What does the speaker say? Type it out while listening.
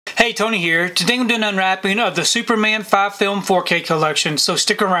Hey, Tony here. Today I'm doing an unwrapping of the Superman 5-film 4K collection, so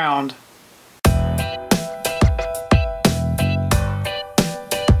stick around.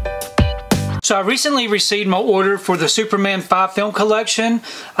 So I recently received my order for the Superman 5-film collection.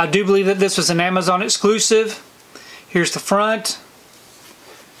 I do believe that this was an Amazon exclusive. Here's the front,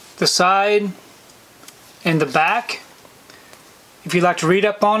 the side, and the back. If you'd like to read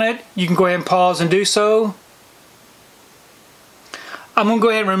up on it, you can go ahead and pause and do so. I'm going to go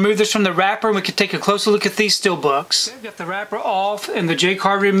ahead and remove this from the wrapper and we can take a closer look at these Steelbooks. I've got the wrapper off and the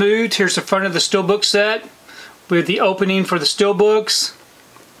J-card removed. Here's the front of the Steelbook set with the opening for the Steelbooks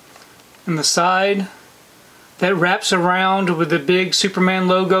and the side that wraps around with the big Superman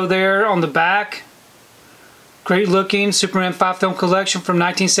logo there on the back. Great looking Superman 5-film collection from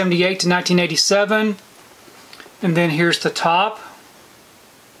 1978 to 1987. And then here's the top.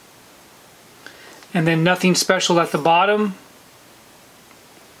 And then nothing special at the bottom.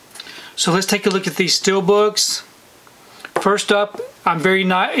 So let's take a look at these Steelbooks. First up, it's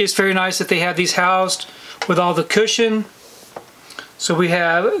very nice that they have these housed with all the cushion. So we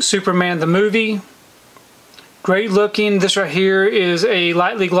have Superman the movie. Great looking. This right here is a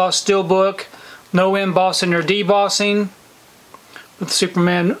lightly glossed Steelbook. No embossing or debossing. With the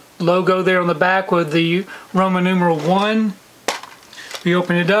Superman logo there on the back with the Roman numeral 1. We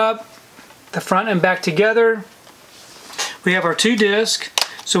open it up, the front and back together. We have our 2 discs.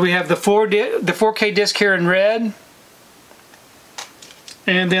 So we have the 4K disc here in red,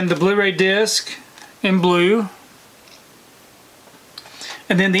 and then the Blu-ray disc in blue,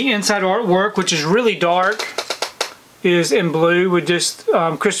 and then the inside artwork, which is really dark, is in blue with just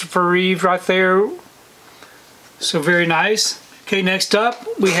Christopher Reeve right there. So very nice. Okay, next up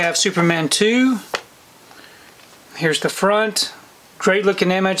we have Superman 2. Here's the front. Great looking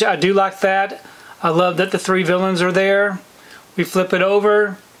image. I do like that. I love that the 3 villains are there. We flip it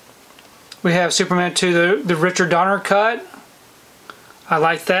over. We have Superman 2, the Richard Donner cut. I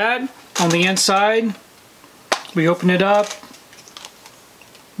like that. On the inside, we open it up.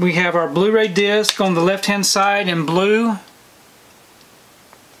 We have our Blu-ray disc on the left-hand side in blue.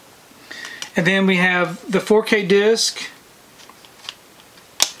 And then we have the 4K disc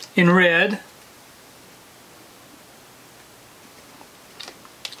in red.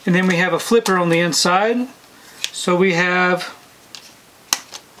 And then we have a flipper on the inside. So we have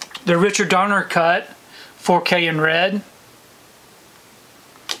the Richard Donner cut, 4K in red,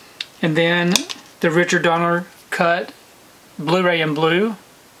 and then the Richard Donner cut, Blu-ray in blue.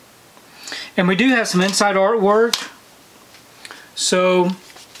 And we do have some inside artwork. So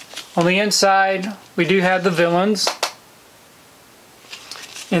on the inside we do have the villains,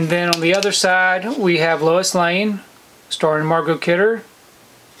 and then on the other side we have Lois Lane starring Margot Kidder.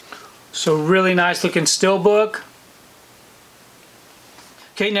 So really nice looking Steelbook.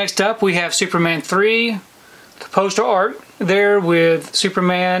 Okay, next up we have Superman 3, the poster art there with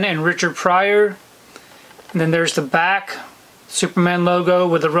Superman and Richard Pryor. And then there's the back, Superman logo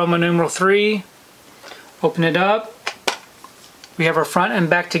with the Roman numeral 3. Open it up. We have our front and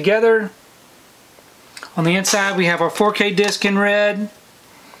back together. On the inside we have our 4K disc in red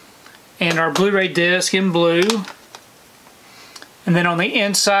and our Blu-ray disc in blue. And then on the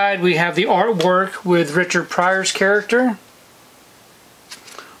inside we have the artwork with Richard Pryor's character.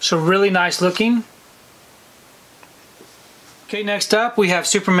 So really nice looking. Okay, next up we have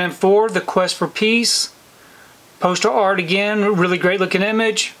Superman 4, The Quest for Peace. Poster art again, really great looking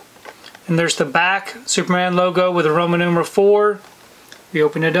image. And there's the back, Superman logo with the Roman numeral 4. We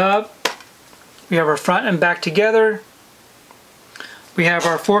open it up. We have our front and back together. We have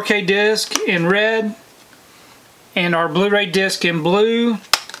our 4K disc in red and our Blu-ray disc in blue.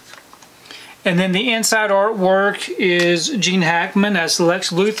 And then the inside artwork is Gene Hackman as Lex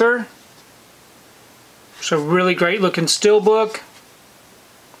Luthor. So really great looking Steelbook.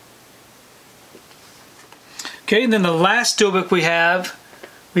 Okay, and then the last Steelbook we have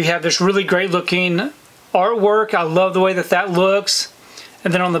this really great looking artwork. I love the way that looks.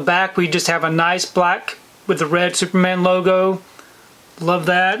 And then on the back we just have a nice black with the red Superman logo. Love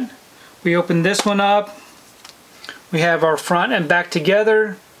that. We open this one up. We have our front and back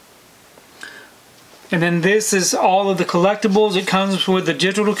together. And then this is all of the collectibles. It comes with the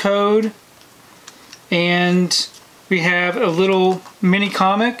digital code. And we have a little mini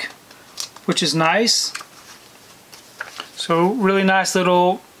comic, which is nice. So really nice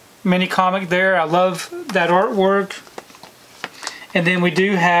little mini comic there. I love that artwork. And then we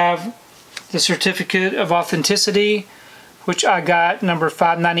do have the certificate of authenticity, which I got number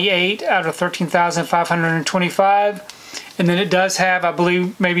 598 out of 13,525. And then it does have, I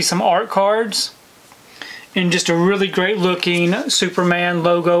believe, maybe some art cards. and just a really great looking Superman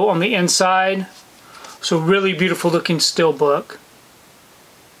logo on the inside. So really beautiful looking Steelbook.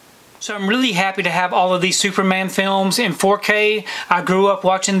 So I'm really happy to have all of these Superman films in 4K. I grew up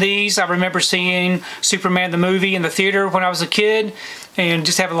watching these. I remember seeing Superman the movie in the theater when I was a kid, and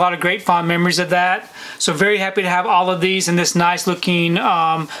just have a lot of great fond memories of that. So very happy to have all of these in this nice looking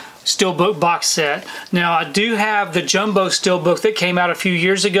Steelbook box set. Now I do have the jumbo Steelbook that came out a few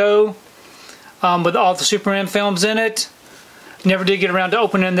years ago with all the Superman films in it. Never did get around to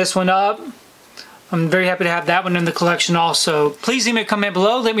opening this one up. I'm very happy to have that one in the collection also. Please leave me a comment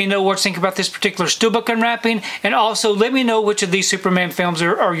below. Let me know what you think about this particular Steelbook unwrapping, and also let me know which of these Superman films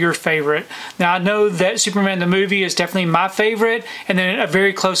are your favorite. Now I know that Superman the movie is definitely my favorite, and then a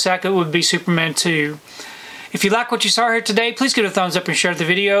very close second would be Superman 2. If you like what you saw here today, please give it a thumbs up and share the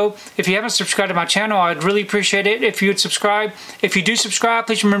video. If you haven't subscribed to my channel, I'd really appreciate it if you would subscribe. If you do subscribe,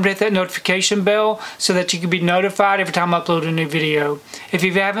 please remember to hit that notification bell so that you can be notified every time I upload a new video. If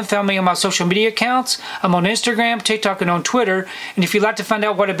you haven't found me on my social media accounts, I'm on Instagram, TikTok, and on Twitter. And if you'd like to find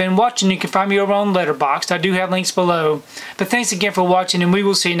out what I've been watching, you can find me over on Letterboxd. I do have links below. But thanks again for watching, and we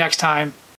will see you next time.